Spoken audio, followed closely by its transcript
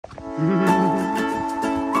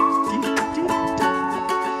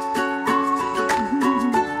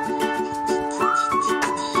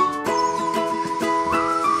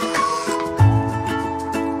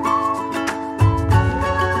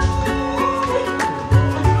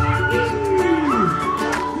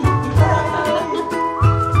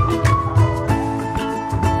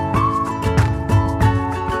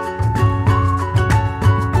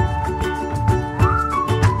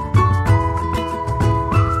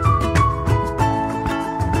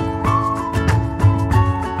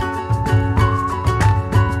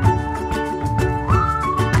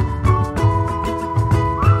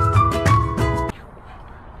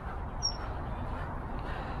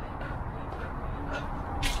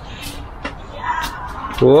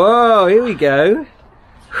Whoa, here we go.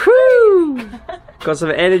 Whoo! Got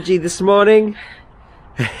some energy this morning.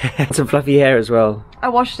 Some fluffy hair as well. I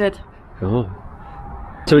washed it. Oh.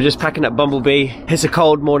 So we're just packing up Bumblebee. It's a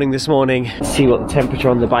cold morning this morning. Let's see what the temperature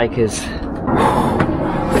on the bike is.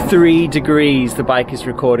 3 degrees the bike is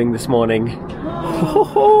recording this morning.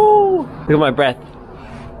 Look at my breath.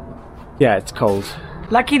 Yeah, it's cold.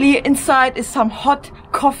 Luckily inside is some hot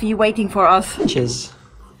coffee waiting for us. Cheers.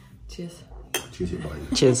 Cheers. Cheers, ihr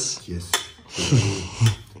beiden. Cheers. Cheers.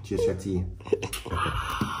 Cheers, Schatzi.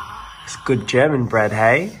 It's good German bread,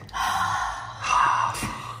 hey?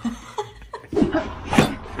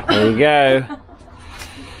 There you go.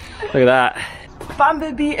 Look at that.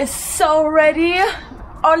 Bumblebee is so ready.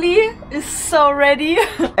 Ollie is so ready.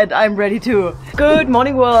 And I'm ready too. Good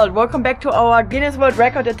morning world. Welcome back to our Guinness World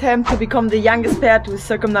Record attempt to become the youngest pair to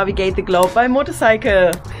circumnavigate the globe by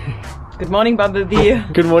motorcycle. Good morning, Bumblebee.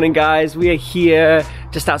 Good morning, guys. We are here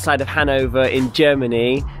just outside of Hannover in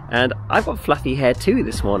Germany, and I've got fluffy hair too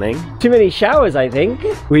this morning. Too many showers, I think.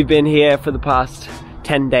 We've been here for the past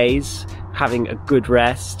 10 days, having a good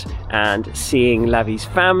rest and seeing Lavi's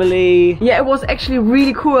family. Yeah, it was actually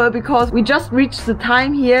really cool because we just reached the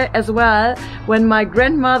time here as well when my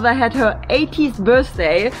grandmother had her 80th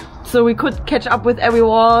birthday. So we could catch up with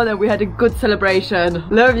everyone and we had a good celebration.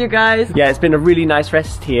 Love you guys. Yeah, it's been a really nice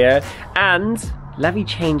rest here. And Lavi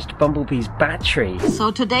changed Bumblebee's battery.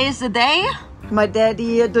 So today is the day. My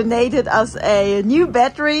daddy donated us a new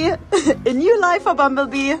battery, a new life for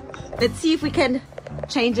Bumblebee. Let's see if we can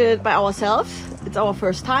change it by ourselves. It's our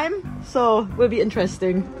first time, so will be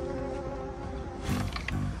interesting.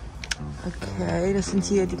 Okay, das sind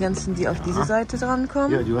hier die ganzen, die auf diese Seite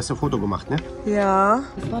drankommen. Ja, du hast ein Foto gemacht, ne? Ja.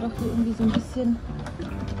 Das war doch hier irgendwie so ein bisschen...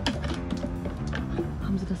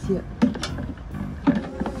 Haben sie das hier?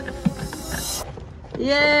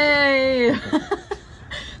 Yay!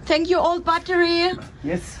 Thank you, old battery.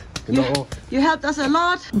 Yes, genau. You helped us a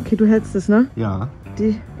lot. Okay, du hältst es, ne? Ja.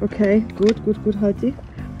 Die, okay, gut, halt die.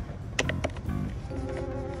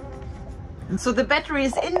 So the battery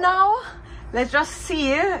is in now. Let's just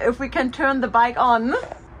see if we can turn the bike on.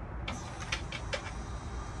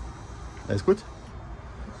 Alles gut?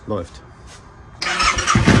 Läuft.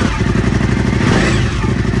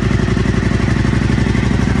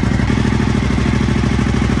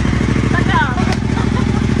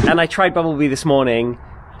 And I tried Bumblebee this morning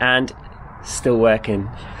and still working.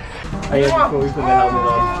 Oh yeah, before we put the helmet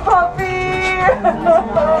on. Puppy!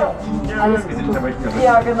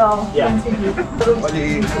 Ja, genau. Yeah.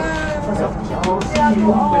 Ollie.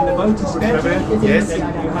 When the motor's steady, yes.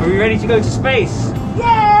 Are we ready to go to space?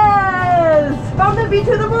 Yes! Bumblebee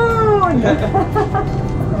to the moon!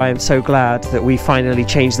 I am so glad that we finally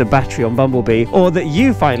changed the battery on Bumblebee, or that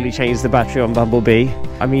you finally changed the battery on Bumblebee.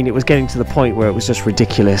 I mean, it was getting to the point where it was just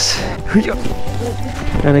ridiculous.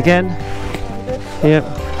 And again, yep.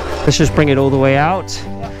 Let's just bring it all the way out.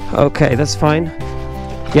 Okay, that's fine.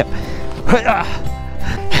 Yep.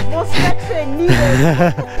 More stretching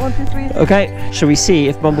needed. 1, 2, 3. Okay, shall we see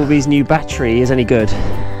if Bumblebee's new battery is any good?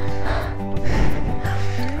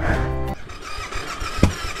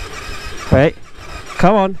 Wait,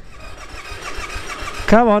 come on.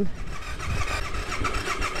 Come on.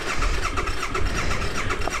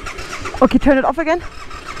 Okay, turn it off again.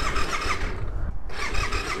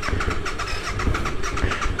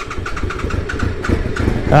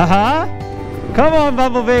 Come on,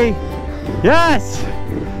 Bumblebee. Yes.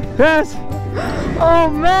 Yes. Oh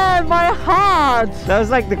man, my heart. That was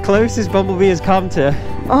like the closest Bumblebee has come to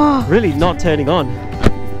really not turning on.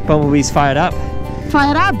 Bumblebee's fired up.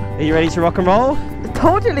 Fired up. Are you ready to rock and roll?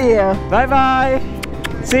 Totally. Bye bye.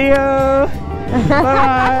 See you. Bye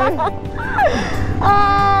bye.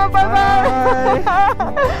 Oh, bye bye.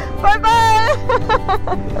 Bye bye.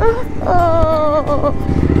 Oh.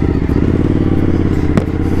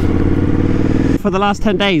 for the last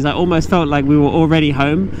 10 days, I almost felt like we were already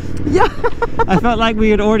home. Yeah. I felt like we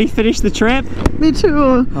had already finished the trip. Me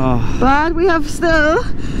too. Oh. But we have still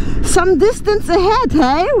some distance ahead,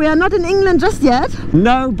 hey? We are not in England just yet.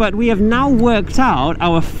 No, but we have now worked out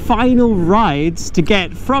our final rides to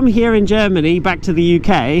get from here in Germany back to the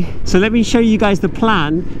UK. So let me show you guys the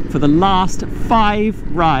plan for the last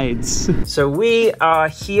 5 rides. So we are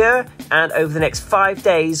here, and over the next 5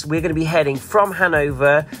 days we're going to be heading from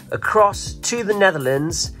Hannover across to the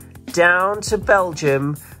Netherlands, down to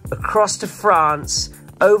Belgium, across to France,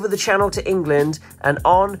 over the Channel to England, and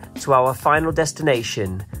on to our final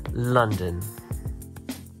destination, London.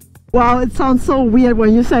 Wow, it sounds so weird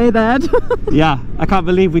when you say that. Yeah, I can't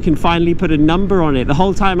believe we can finally put a number on it. The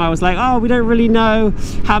whole time I was like, oh, we don't really know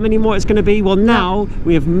how many more it's going to be. Well, now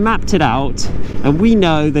we have mapped it out, and we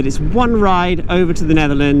know that it's 1 ride over to the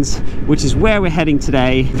Netherlands, which is where we're heading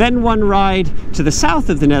today. Then 1 ride to the south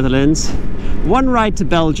of the Netherlands, 1 ride to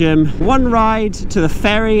Belgium, 1 ride to the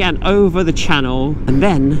ferry and over the Channel, and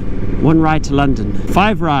then 1 ride to London.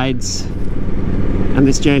 5 rides, and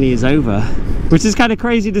this journey is over. Which is kind of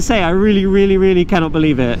crazy to say. I really cannot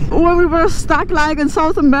believe it. When we were stuck like in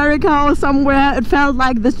South America or somewhere, it felt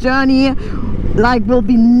like this journey like will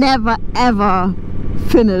be never ever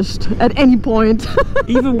finished at any point.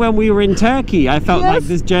 Even when we were in Turkey, I felt like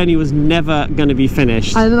this journey was never going to be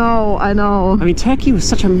finished. I know. I mean, Turkey was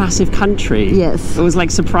such a massive country. Yes. It was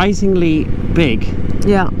like surprisingly big.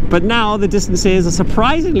 Yeah. But now the distances are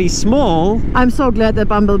surprisingly small. I'm so glad that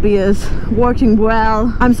Bumblebee is working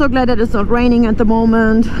well. I'm so glad that it's not raining at the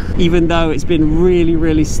moment. Even though it's been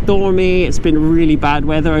really stormy, it's been really bad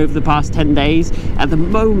weather over the past 10 days. At the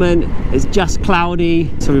moment, it's just cloudy,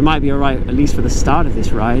 so we might be all right, at least for the start of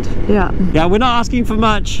this ride. Yeah. Yeah, we're not asking for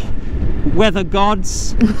much, weather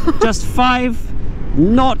gods. Just 5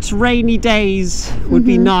 not rainy days would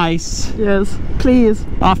be nice. Yes, please.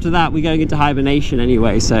 After that, we're going into hibernation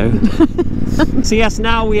anyway, so. So yes,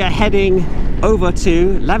 now we are heading over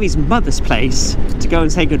to Lavi's mother's place to go and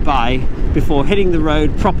say goodbye before hitting the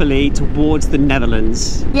road properly towards the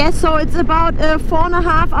Netherlands. Yes, so it's about a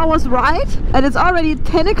 4.5 hours ride, and it's already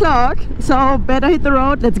 10 o'clock, so better hit the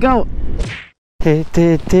road. Let's go.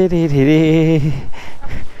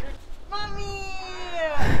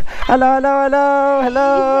 Hello,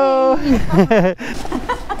 hello.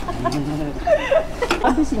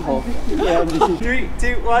 3,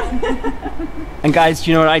 2, 1. And guys,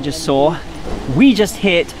 do you know what I just saw? We just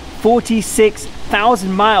hit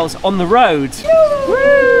 46,000 miles on the road.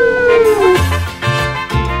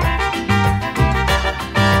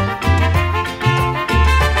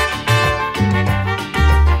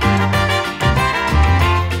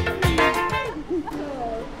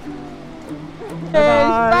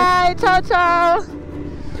 Bye, ciao, ciao.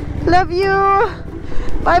 Love you.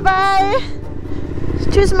 Bye, bye.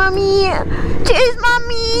 Tschüss, Mami. Tschüss,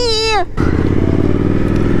 Mami.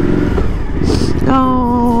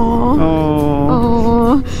 Oh.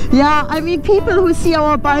 Yeah, I mean, people who see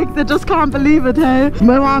our bike, they just can't believe it, hey?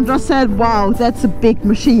 My mom just said, wow, that's a big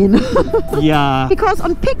machine. Yeah. Because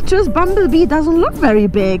on pictures, Bumblebee doesn't look very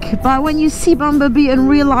big. But when you see Bumblebee in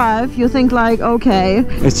real life, you think like, okay.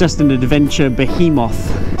 It's just an adventure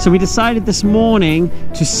behemoth. So we decided this morning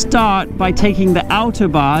to start by taking the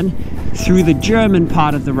Autobahn through the German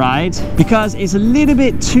part of the ride, because it's a little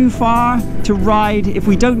bit too far to ride if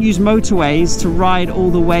we don't use motorways to ride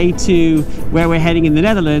all the way to where we're heading in the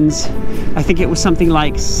Netherlands. I think it was something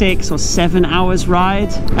like 6 or 7 hours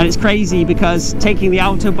ride, and it's crazy because taking the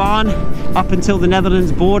Autobahn up until the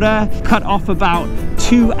Netherlands border cut off about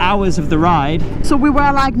 2 hours of the ride. So we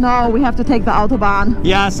were like, no, we have to take the Autobahn.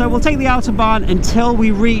 Yeah, so we'll take the Autobahn until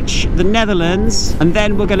we reach the Netherlands, and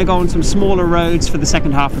then we're going to go on some smaller roads for the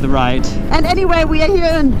second half of the ride. And anyway, we are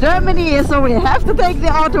here in Germany, so we have to take the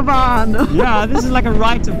Autobahn. Yeah, this is like a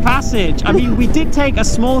rite of passage. I mean, we did take a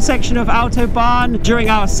small section of Autobahn during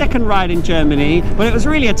our second ride in Germany, but it was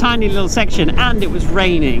really a tiny little section and it was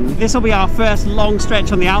raining. This will be our first long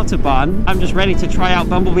stretch on the Autobahn. I'm just ready to try out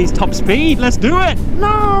Bumblebee's top speed. Let's do it!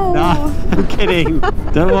 No! No, I'm kidding.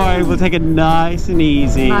 Don't worry, we'll take it nice and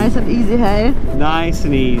easy. Nice and easy, hey? Nice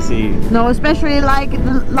and easy. No, especially like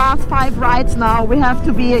the last 5 rides now, we have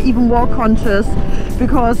to be even more conscious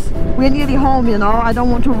because we're nearly home, you know. I don't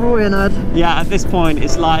want to ruin it. Yeah, at this point,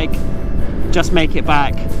 it's like, just make it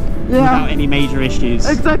back. Without any major issues.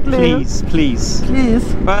 Exactly. Please.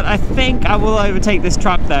 Please. But I think I will overtake this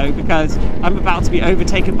truck though, because I'm about to be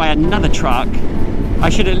overtaken by another truck. I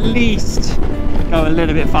should at least go a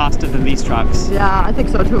little bit faster than these trucks. Yeah, I think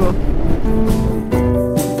so too.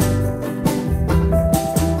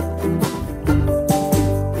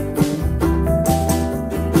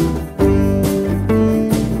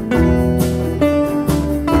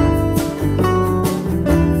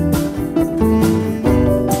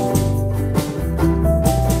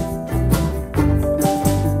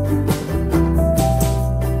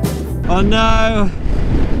 Oh no,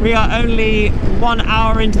 we are only 1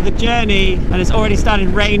 hour into the journey and it's already started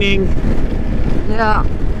raining. Yeah.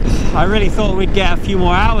 I really thought we'd get a few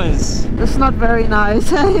more hours. It's not very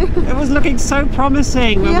nice. It was looking so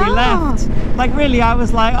promising when we left. Like really, I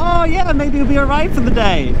was like, oh yeah, maybe we'll be alright for the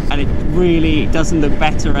day. And it really doesn't look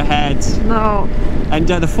better ahead. No. And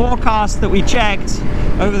the forecast that we checked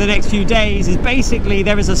over the next few days is basically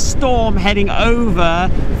there is a storm heading over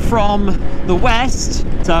from the west.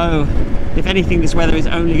 So if anything, this weather is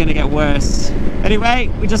only going to get worse. Anyway,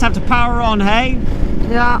 we just have to power on, hey?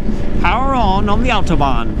 Yeah. Power on the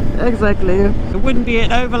Autobahn. Exactly. It wouldn't be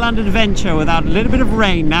an overland adventure without a little bit of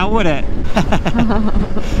rain now, would it?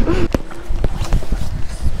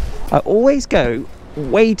 I always go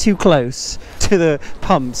way too close to the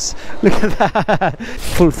pumps. Look at that.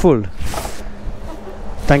 Full.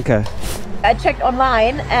 Danke. I checked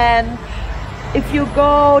online, and if you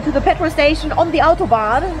go to the petrol station on the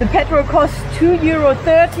Autobahn, the petrol costs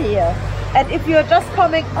 €2.30. And if you're just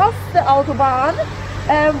coming off the Autobahn,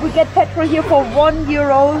 we get petrol here for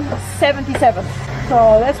 €1.77.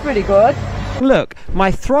 So that's pretty good. Look, my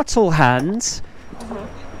throttle hand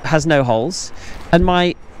has no holes and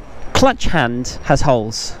my clutch hand has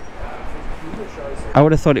holes. I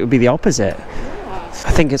would have thought it would be the opposite.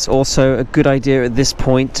 I think it's also a good idea at this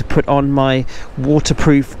point to put on my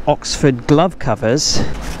waterproof Oxford glove covers.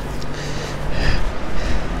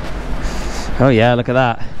 Oh yeah, look at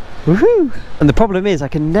that. Woohoo! And the problem is I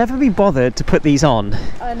can never be bothered to put these on.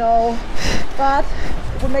 I know, but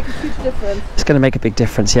it will make a huge difference. It's going to make a big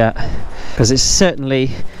difference, yeah. Because it's certainly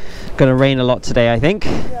going to rain a lot today, I think.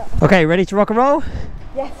 Yeah. Okay, ready to rock and roll?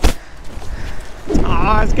 Yes.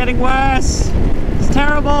 Oh, it's getting worse. It's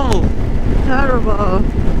terrible. Terrible.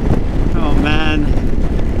 Oh man.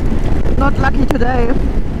 Not lucky today.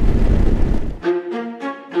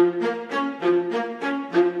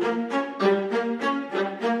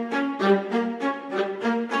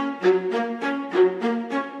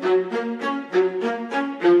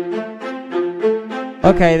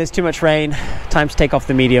 Okay, there's too much rain. Time to take off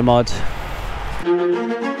the media mod.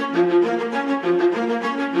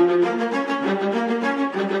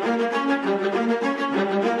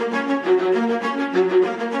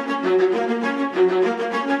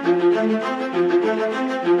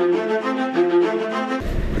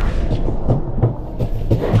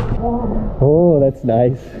 Oh, that's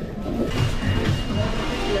nice.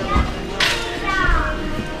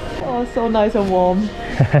 Oh, so nice and warm.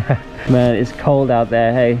 Man, it's cold out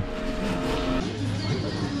there, hey.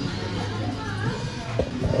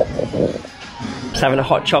 Just having a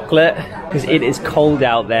hot chocolate because it is cold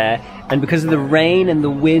out there, and because of the rain and the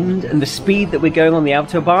wind and the speed that we're going on the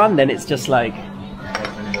Autobahn, then it's just like,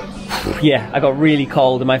 yeah, I got really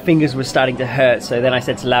cold and my fingers were starting to hurt. So then I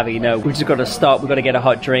said to Lavi, no, we've just got to stop, we've got to get a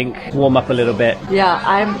hot drink, warm up a little bit. Yeah,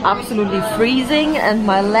 I'm absolutely freezing, and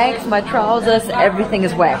my legs, my trousers, everything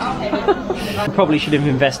is wet. We probably should have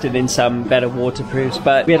invested in some better waterproofs,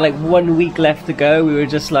 but we had like 1 week left to go. We were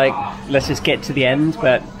just like, let's just get to the end.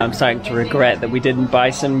 But I'm starting to regret that we didn't buy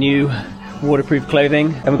some new waterproof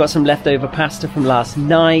clothing. And we've got some leftover pasta from last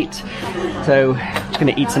night. So I'm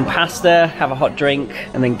gonna eat some pasta, have a hot drink,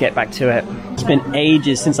 and then get back to it. It's been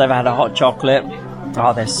ages since I've had a hot chocolate.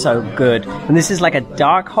 Oh, they're so good. And this is like a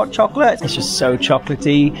dark hot chocolate. It's just so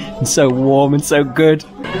chocolatey and so warm and so good.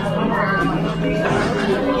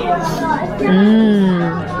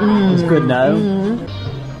 It's good now.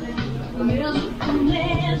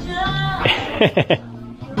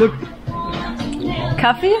 Look.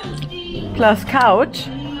 Coffee plus couch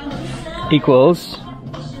equals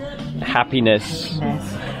happiness.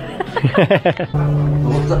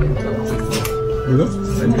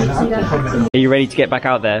 Are you ready to get back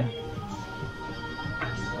out there?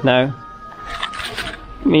 No?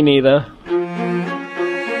 Me neither.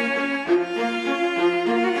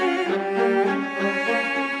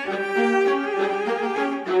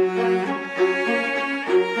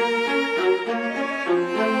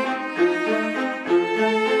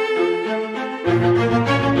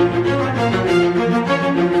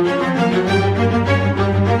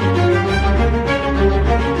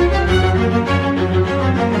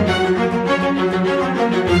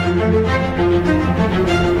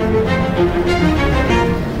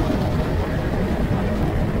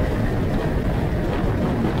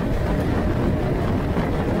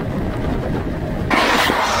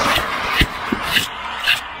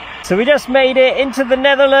 So we just made it into the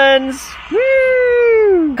Netherlands.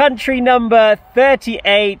 Woo! Country number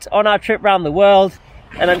 38 on our trip around the world.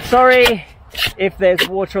 And I'm sorry if there's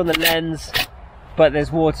water on the lens, but there's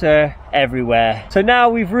water everywhere. So now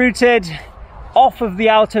we've routed off of the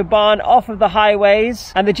Autobahn, off of the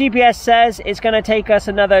highways, and the GPS says it's going to take us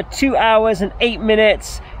another 2 hours and 8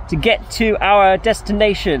 minutes to get to our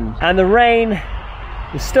destination. And the rain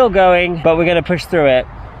is still going, but we're going to push through it.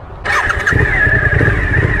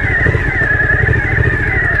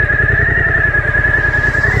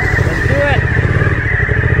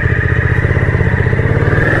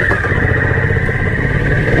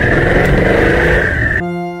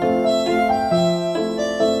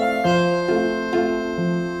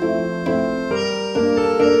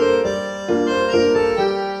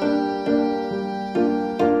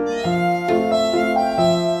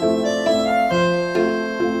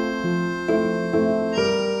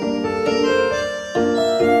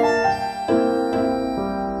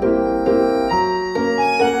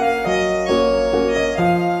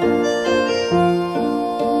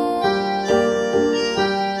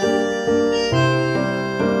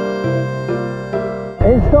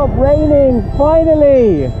 It stopped raining,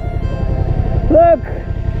 finally! Look!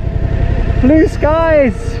 Blue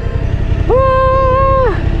skies!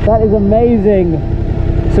 Ah, that is amazing!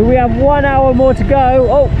 So we have 1 hour more to go.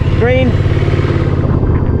 Oh, green!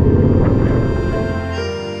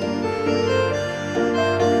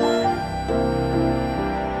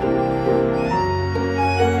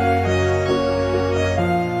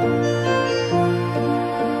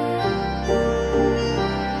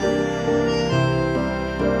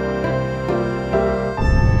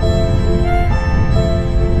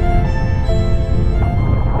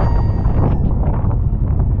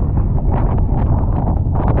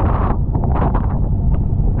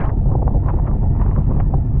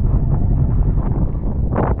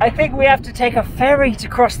 I think we have to take a ferry to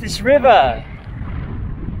cross this river.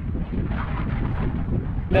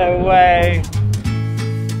 No way.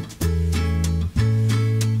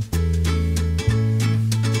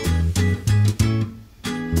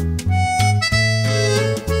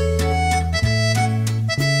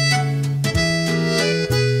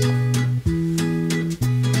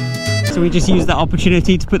 So we just used that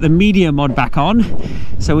opportunity to put the media mod back on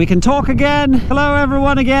so we can talk again. Hello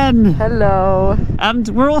everyone again. Hello. And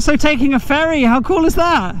we're also taking a ferry. How cool is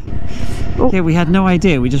that? Oop. Yeah, we had no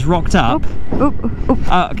idea. We just rocked up. Oop, oop.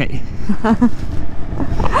 Oh, okay.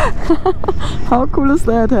 How cool is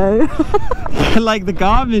that, hey? Like the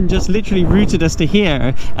Garmin just literally routed us to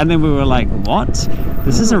here, and then we were like, what?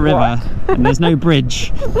 This is a river and there's no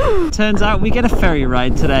bridge. Turns out we get a ferry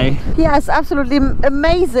ride today. Yeah, it's absolutely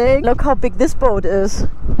amazing. Look how big this boat is.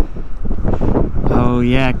 Oh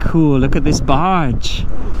yeah, cool. Look at this barge.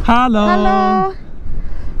 Hello. Hello.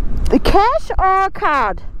 The cash or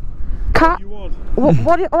card? Card.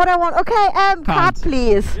 What I want? Okay, card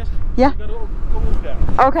please. Yes. Yeah.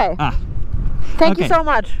 Okay. Ah. Thank you so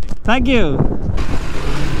much. Thank you.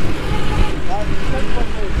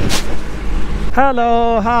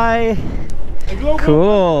 Hello, hi.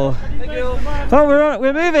 Cool. Thank you. Oh,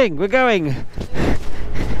 we're moving. We're going.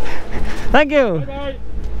 Thank you. Bye.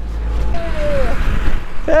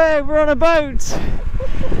 Hey, we're on a boat.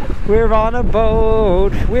 We're on a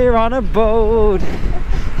boat. We're on a boat.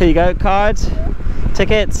 Here you go, card,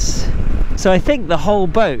 tickets. So I think the whole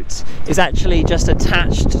boat is actually just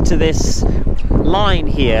attached to this line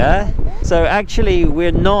here. So actually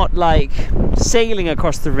we're not like sailing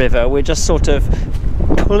across the river, we're just sort of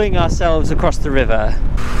pulling ourselves across the river.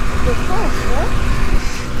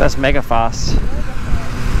 That's mega fast.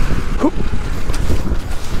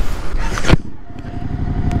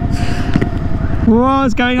 Whoa,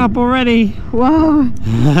 it's going up already. Wow.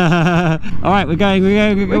 All right, we're going.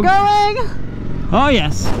 We're going. Oh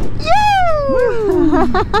yes.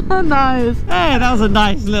 Nice. Hey, that was a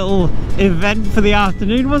nice little event for the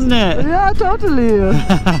afternoon, wasn't it? Yeah, totally.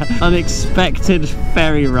 Unexpected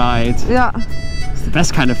ferry ride. Yeah. It's the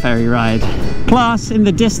best kind of ferry ride. Plus, in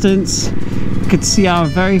the distance, we could see our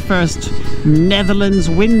very first Netherlands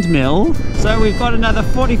windmill. So we've got another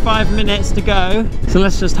 45 minutes to go. So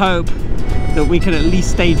let's just hope that we can at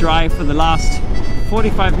least stay dry for the last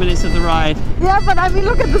 45 minutes of the ride. Yeah, but I mean,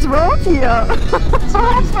 look at this road here.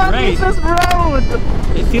 How fun is this road?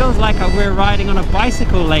 It feels like we're riding on a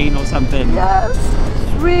bicycle lane or something. Yes,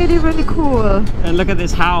 it's really, really cool. And look at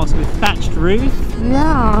this house with thatched roof.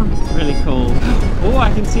 Yeah. Really cool. Oh,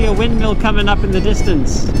 I can see a windmill coming up in the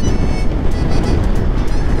distance.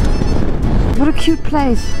 What a cute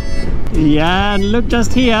place. Yeah, and look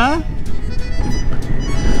just here.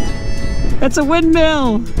 It's a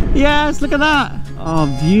windmill. Yes, look at that. Oh,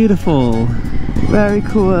 beautiful. Very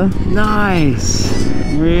cool. Nice.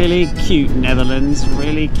 Really cute, Netherlands.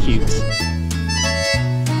 Really cute.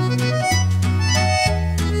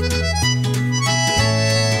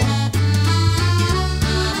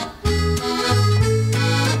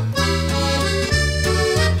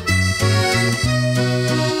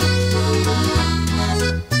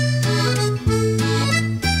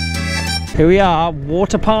 Here we are,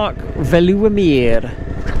 Water Park Veluwemeer.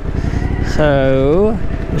 So,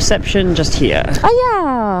 reception just here.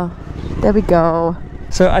 Oh yeah, there we go.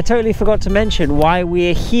 So I totally forgot to mention why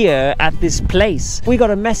we're here at this place. We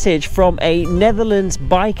got a message from a Netherlands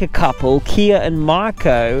biker couple, Kia and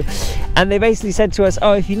Marco, and they basically said to us,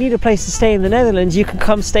 oh, if you need a place to stay in the Netherlands, you can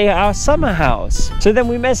come stay at our summer house. So then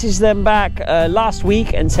we messaged them back last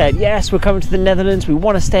week and said, yes, we're coming to the Netherlands, we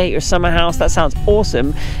want to stay at your summer house, that sounds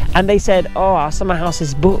awesome. And they said, oh, our summer house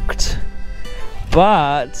is booked.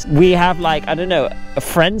 But we have, like, I don't know, a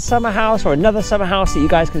friend's summer house or another summer house that you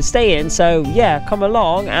guys can stay in. So yeah, come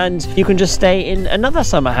along and you can just stay in another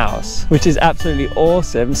summer house, which is absolutely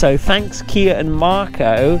awesome. So thanks Kia and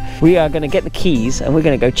Marco. We are going to get the keys and we're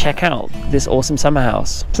going to go check out this awesome summer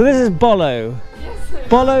house. So this is Bollo.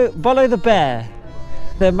 Bollo the bear,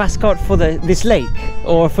 the mascot for this lake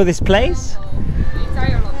or for this place?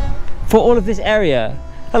 For all of this area.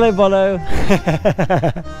 Hello, Bollo.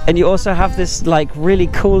 And you also have this like really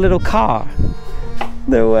cool little car.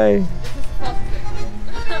 No way.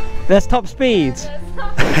 That's top speed.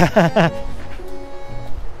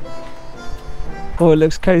 Oh, it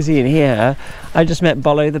looks cozy in here. I just met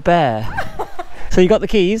Bollo the bear. So you got the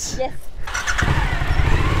keys? Yes.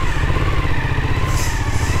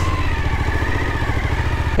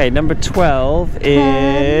 Okay, number 12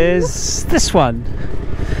 is this one.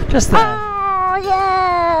 Just there.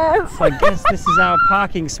 Yes! So I guess this is our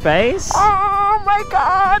parking space. Oh my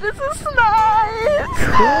god, this is nice!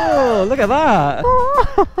 Cool, look at that!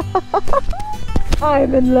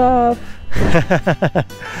 I'm in love.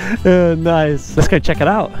 Oh, nice. Let's go check it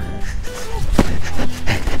out.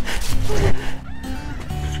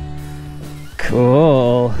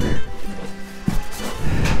 Cool.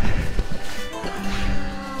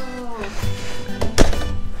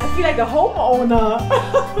 I feel like a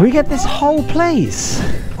homeowner. We get this whole place.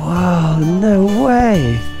 Wow, no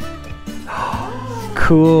way.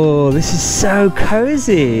 Cool, this is so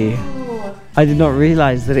cozy. I did not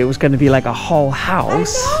realize that it was going to be like a whole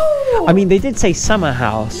house. I mean, they did say summer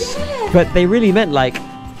house, but they really meant like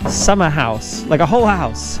summer house, like a whole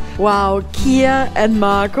house. Wow, Kia and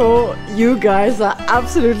Marco, you guys are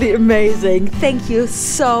absolutely amazing. Thank you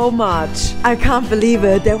so much. I can't believe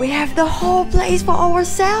it that we have the whole place for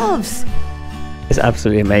ourselves. It's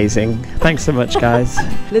absolutely amazing. Thanks so much, guys.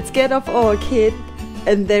 Let's get off our kit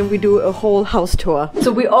and then we do a whole house tour.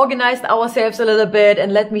 So we organized ourselves a little bit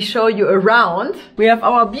and let me show you around. We have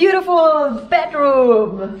our beautiful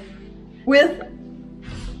bedroom with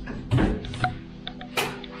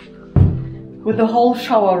the whole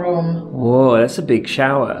shower room. Whoa, that's a big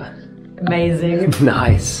shower. Amazing.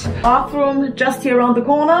 Nice. Bathroom just here around the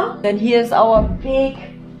corner. Then here's our big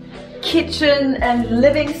kitchen and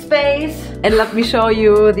living space. And let me show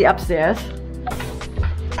you the upstairs.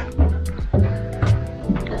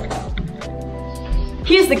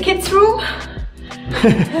 Here's the kids' room.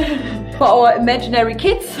 For our imaginary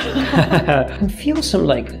kids. I can feel some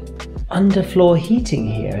like underfloor heating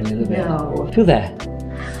here a little bit. No. Feel there.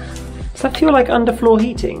 Does that feel like underfloor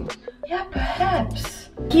heating? Yeah, perhaps.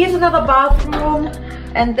 Here's another bathroom.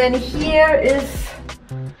 And then here is...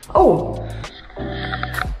 Oh!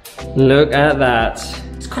 Look at that.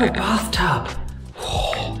 It's got a bathtub.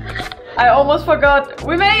 I almost forgot.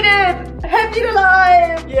 We made it! Happy to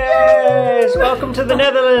live! Yes! Welcome to the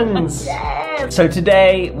Netherlands! Yes! So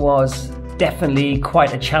today was definitely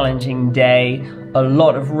quite a challenging day. A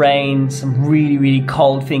lot of rain, some really, really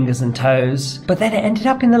cold fingers and toes. But then it ended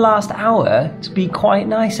up in the last hour to be quite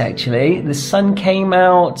nice actually. The sun came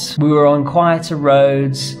out, we were on quieter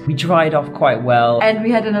roads, we dried off quite well. And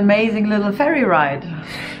we had an amazing little ferry ride.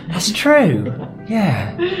 That's true.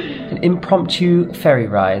 Yeah. An impromptu ferry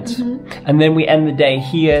ride. And then we end the day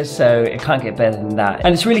here, so it can't get better than that.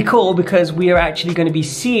 And it's really cool because we are actually going to be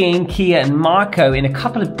seeing Kia and Marco in a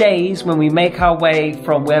couple of days when we make our way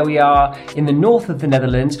from where we are in the north of the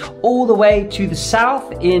Netherlands all the way to the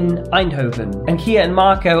south in Eindhoven. And Kia and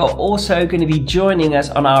Marco are also going to be joining us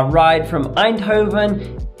on our ride from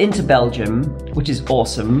Eindhoven into Belgium, which is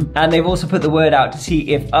awesome. And they've also put the word out to see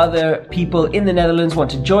if other people in the Netherlands want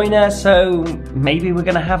to join us, so maybe we're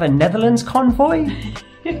gonna have a Netherlands convoy?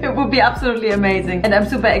 It would be absolutely amazing. And I'm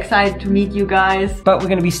super excited to meet you guys. But we're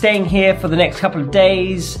gonna be staying here for the next couple of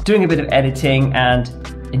days, doing a bit of editing and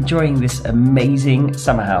enjoying this amazing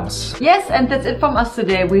summer house. Yes, and that's it from us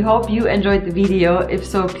today. We hope you enjoyed the video. If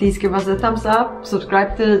so, please give us a thumbs up,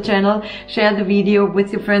 subscribe to the channel, share the video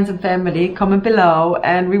with your friends and family, comment below,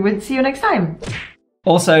 and we will see you next time.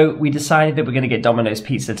 Also, we decided that we're gonna get Domino's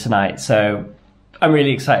pizza tonight, so I'm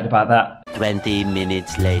really excited about that. 20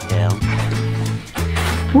 minutes later.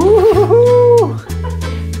 Woohoo!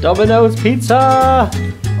 Domino's Pizza!